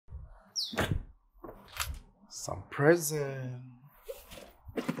Some present.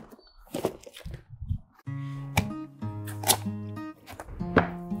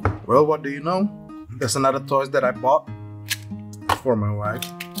 Well, what do you know? There's another toy that I bought for my wife.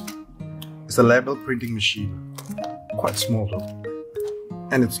 It's a label printing machine. Quite small though.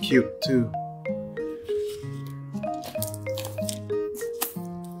 And it's cute too.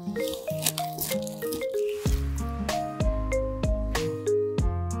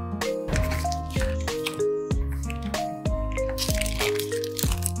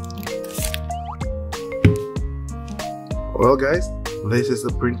 Well guys, this is the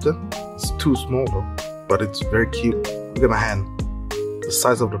printer. It's too small though, but it's very cute. Look at my hand, the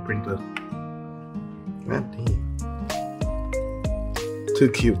size of the printer. Man, too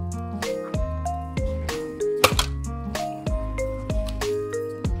cute.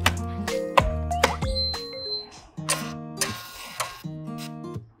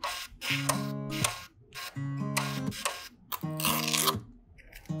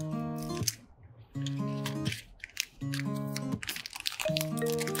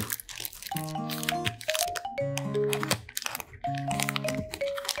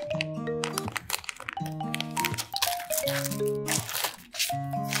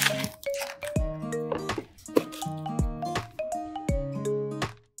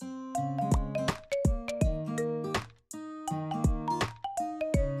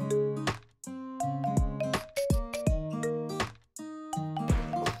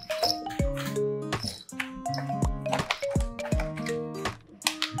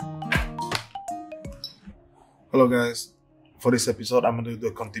 Hello guys, for this episode I'm going to do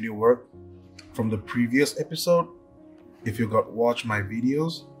the continue work from the previous episode. If you watched my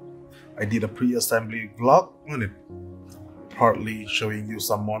videos, I did a pre-assembly vlog on it, partly showing you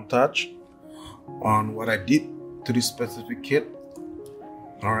some montage on what I did to this specific kit.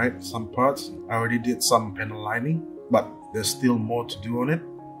 Alright, some parts, I already did some panel lining, but there's still more to do on it.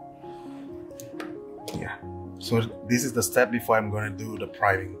 Yeah, so this is the step before I'm going to do the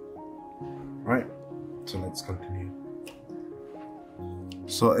priming. Alright. So let's continue.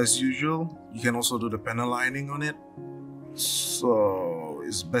 So as usual, you can also do the panel lining on it. So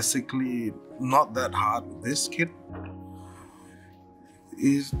it's basically not that hard. This kit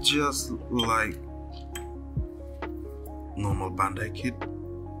is just like normal Bandai kit.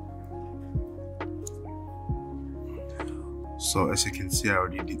 So as you can see, I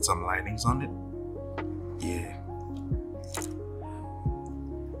already did some linings on it. Yeah.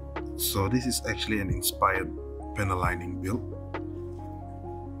 So this is actually an inspired panel lining build.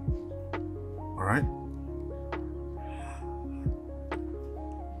 Alright.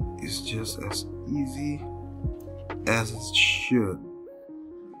 It's just as easy as it should.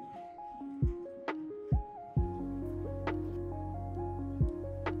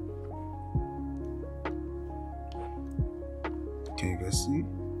 Can you guys see?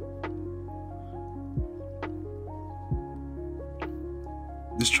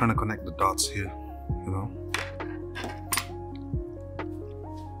 Just trying to connect the dots here, you know.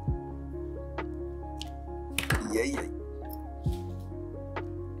 Yeah.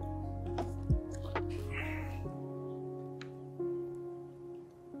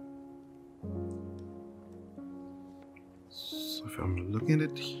 So if I'm looking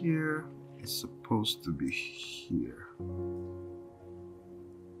at it here, it's supposed to be here.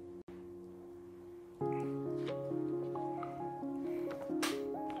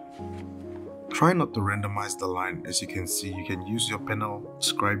 Try not to randomize the line. As you can see, you can use your panel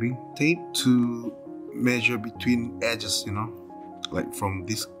scribing tape to measure between edges, you know, like from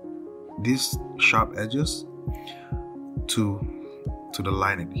these sharp edges to the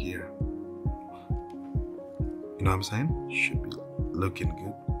line in here. You know what I'm saying? Should be looking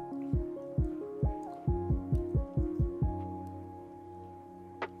good.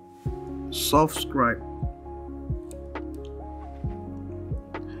 Soft scribe.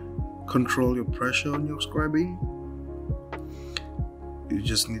 Control your pressure on your scribing. You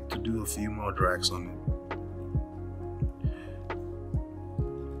just need to do a few more drags on it.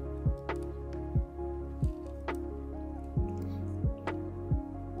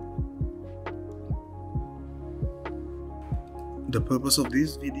 The purpose of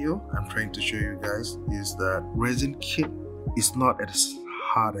this video I'm trying to show you guys is that resin kit is not as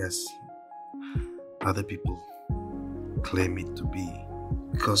hard as other people claim it to be.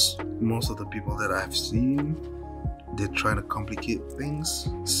 Because most of the people that I've seen, they're trying to complicate things,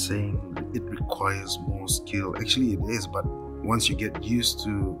 saying it requires more skill. Actually it is, but once you get used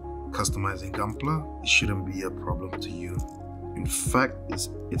to customizing Gunpla, it shouldn't be a problem to you. In fact,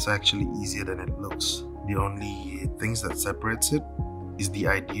 it's actually easier than it looks. The only things that separates it is the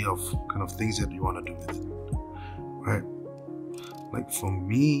idea of kind of things that you want to do with it. right? Like for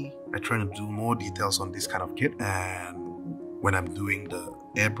me, I try to do more details on this kind of kit, and when I'm doing the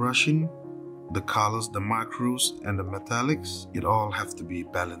airbrushing, the colors, the macros, and the metallics, it all have to be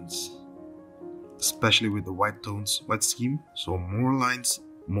balanced, especially with the white tones, white scheme. So more lines,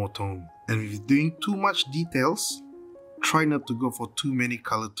 more tone. And if you're doing too much details, try not to go for too many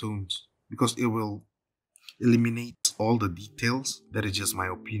color tones because it will eliminate all the details. That is just my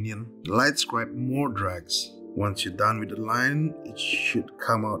opinion. Light scribe, more drags. Once you're done with the line, it should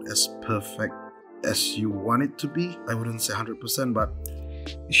come out as perfect as you want it to be. I wouldn't say 100%, but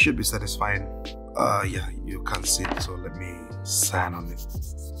it should be satisfying. Yeah, you can't see it, so let me sand on it.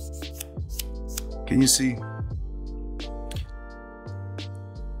 Can you see?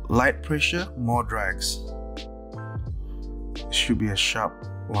 Light pressure, more drags. It should be a sharp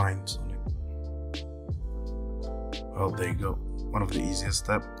lines on it. Well, there you go. One of the easiest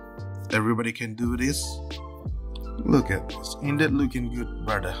steps. Everybody can do this. Look at this. Ain't that looking good,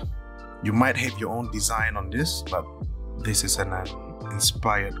 brother? You might have your own design on this, but this is an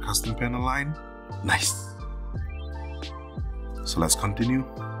inspired custom panel line. Nice. So let's continue.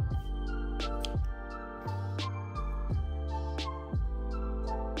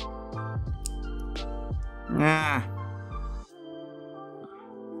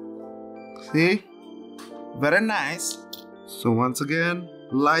 See? Very nice. So once again,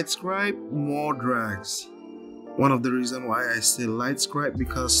 light scribe, more drags. One of the reasons why I say light scribe,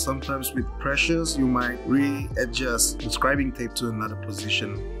 because sometimes with pressures you might readjust the scribing tape to another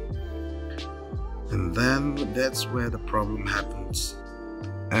position, and then that's where the problem happens.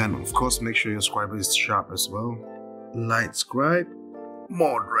 And of course, make sure your scriber is sharp as well. Light scribe,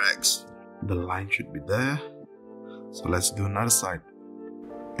 more drags. The line should be there. So let's do another side.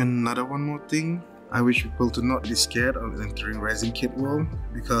 Another one more thing, I wish people to not be scared of entering resin kit world,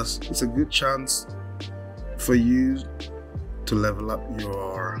 because it's a good chance for you to level up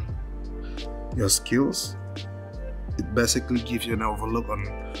your skills. It basically gives you an overlook on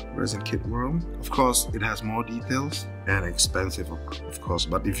resin kit world. Of course, it has more details and expensive, of course,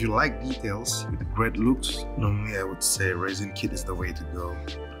 but if you like details with great looks, normally I would say resin kit is the way to go.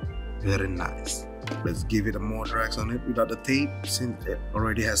 Very nice. Let's give it a more drags on it without the tape, since it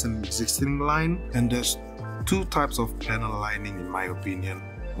already has an existing line. And there's two types of panel lining in my opinion.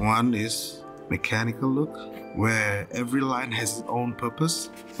 One is mechanical look, where every line has its own purpose,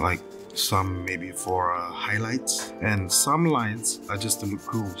 like some maybe for highlights, and some lines are just to look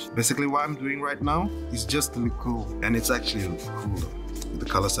cool. Basically what I'm doing right now is just to look cool, and it's actually look cool with the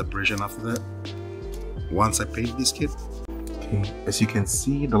color separation after that. Once I paint this kit, okay, as you can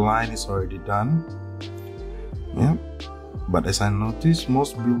see, the line is already done. Yeah, but as I noticed,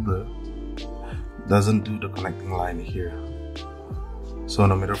 most builder doesn't do the connecting line here. So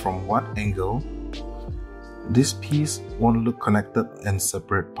no matter from what angle, this piece won't look connected in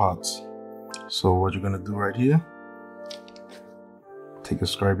separate parts. So what you're gonna do right here, take a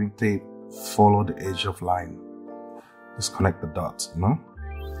scribing tape, follow the edge of line, just connect the dots, you know?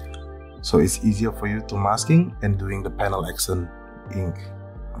 So it's easier for you to masking and doing the panel accent ink.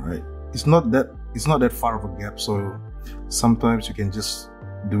 Alright, it's not that far of a gap, so sometimes you can just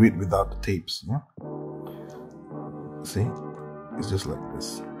do it without the tapes. Yeah? See, it's just like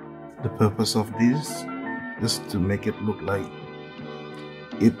this. The purpose of this is to make it look like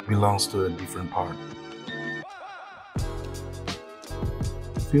it belongs to a different part.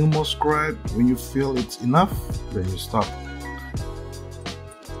 Feel more scribe. When you feel it's enough, then you stop.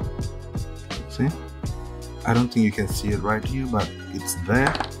 See, I don't think you can see it right here, but it's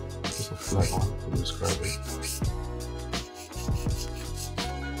there. Just a flat one to describe it.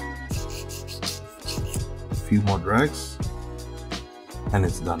 A few more drags, and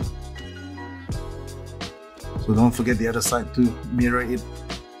it's done. So don't forget the other side to mirror it.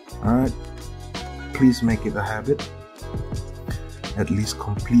 Alright, please make it a habit. At least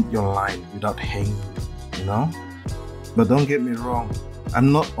complete your line without hanging, you know. But don't get me wrong,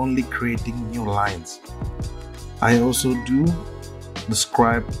 I'm not only creating new lines, I also do the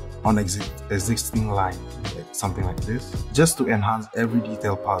scribe on existing line, like something like this, just to enhance every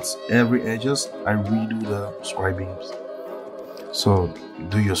detail parts, every edges. I redo the scribing. So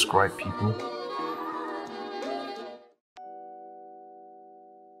do your scribe, people.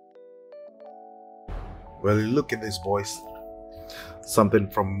 Well, look at this, boys. Something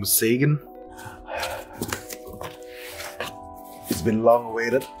from Sagan. It's been long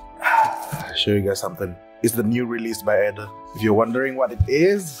awaited. I'll show you guys something. It's the new release by Ada. If you're wondering what it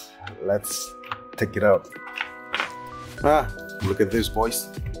is, let's take it out. Look at this, boys.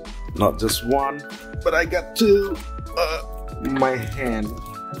 Not just one, but I got two. My hand.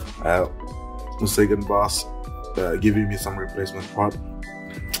 Sagan boss. giving me some replacement part.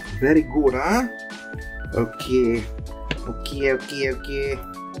 Very good, huh? Okay.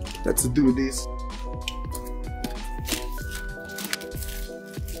 Let's do this.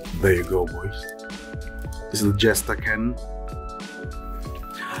 There you go, boys. This is the Jester can.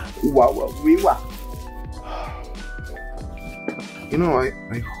 Wow. You know,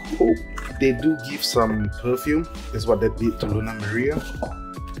 I hope they do give some perfume. That's what they did to Luna Maria.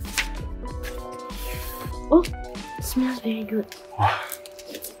 Oh, it smells very good.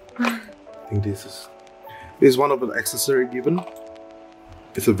 I think this is one of the accessory given.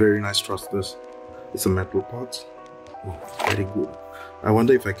 It's a very nice thruster. It's a metal pot. Oh, very good. I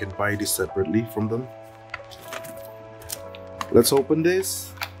wonder if I can buy this separately from them. Let's open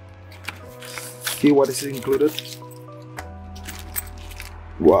this. See what is included.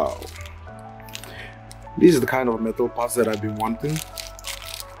 Wow. This is the kind of metal parts that I've been wanting.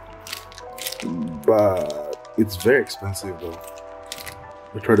 But it's very expensive though.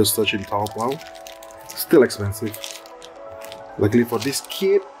 I tried to search in Taobao. Still expensive. Luckily for this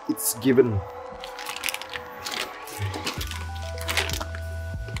kit, it's given.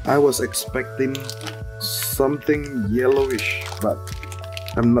 I was expecting something yellowish, but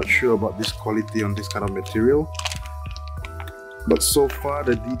I'm not sure about this quality on this kind of material. But so far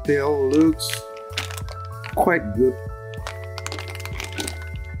the detail looks quite good.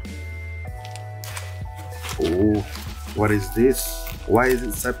 Oh, what is this? Why is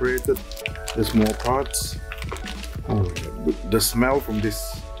it separated? There's more parts. Oh, the smell from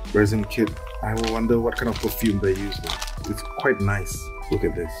this resin kit, I wonder what kind of perfume they use though. It's quite nice. Look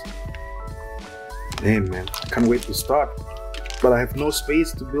at this. Damn, man, I can't wait to start. But I have no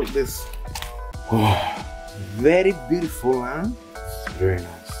space to build this. Oh, very beautiful, huh? Very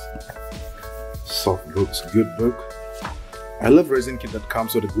nice. Soft books, good book. I love resin kit that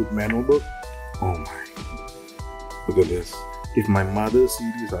comes with a good manual book. Oh my. Look at this. If my mother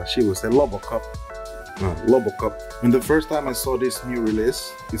sees this, she will say Lobocop. Lobocop. When the first time I saw this new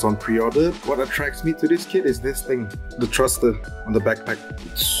release, it's on pre-order. What attracts me to this kit is this thing, the thruster on the backpack.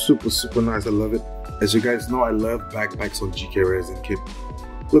 It's super nice. I love it. As you guys know, I love backpacks on GK Resin kit.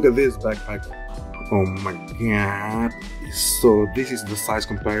 Look at this backpack. Oh my god. So this is the size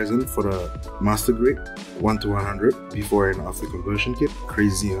comparison for the master grade 1:100 before and after conversion kit.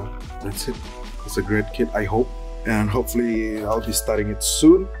 Crazy, huh? That's it. It's a great kit, I hope. And hopefully I'll be starting it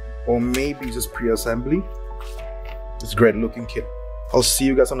soon, or maybe just pre-assembly. It's a great looking kit. I'll see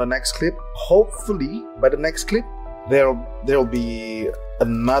you guys on the next clip. Hopefully by the next clip there'll be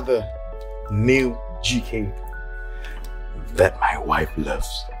another new GK that my wife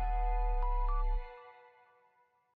loves.